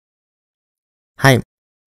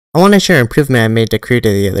I want to share an improvement I made to Krita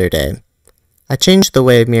the other day. I changed the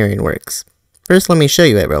way mirroring works. First, let me show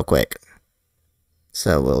you it real quick.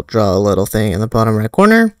 So we'll draw a little thing in the bottom right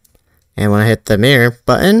corner, and when I hit the mirror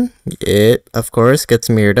button, it of course gets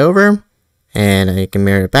mirrored over, and you can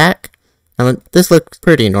mirror it back. Now this looks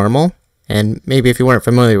pretty normal, and maybe if you weren't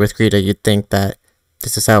familiar with Krita, you'd think that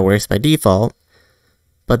this is how it works by default,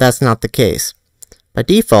 but that's not the case. By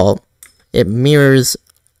default, it mirrors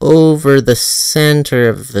over the center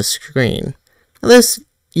of the screen. Now this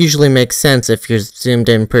usually makes sense if you're zoomed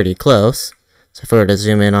in pretty close. So if I were to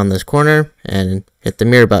zoom in on this corner and hit the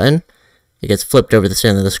mirror button, it gets flipped over the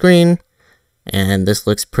center of the screen, and this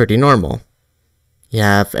looks pretty normal. You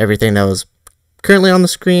have everything that was currently on the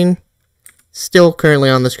screen, still currently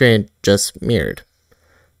on the screen, just mirrored.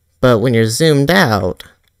 But when you're zoomed out,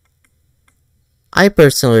 I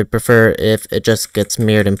personally prefer if it just gets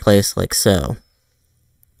mirrored in place like so.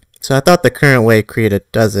 So I thought the current way Krita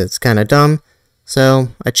does it's kind of dumb, so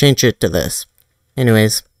I changed it to this.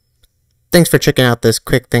 Anyways, thanks for checking out this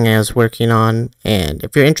quick thing I was working on, and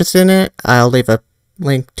if you're interested in it, I'll leave a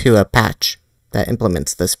link to a patch that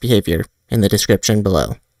implements this behavior in the description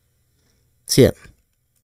below. See ya.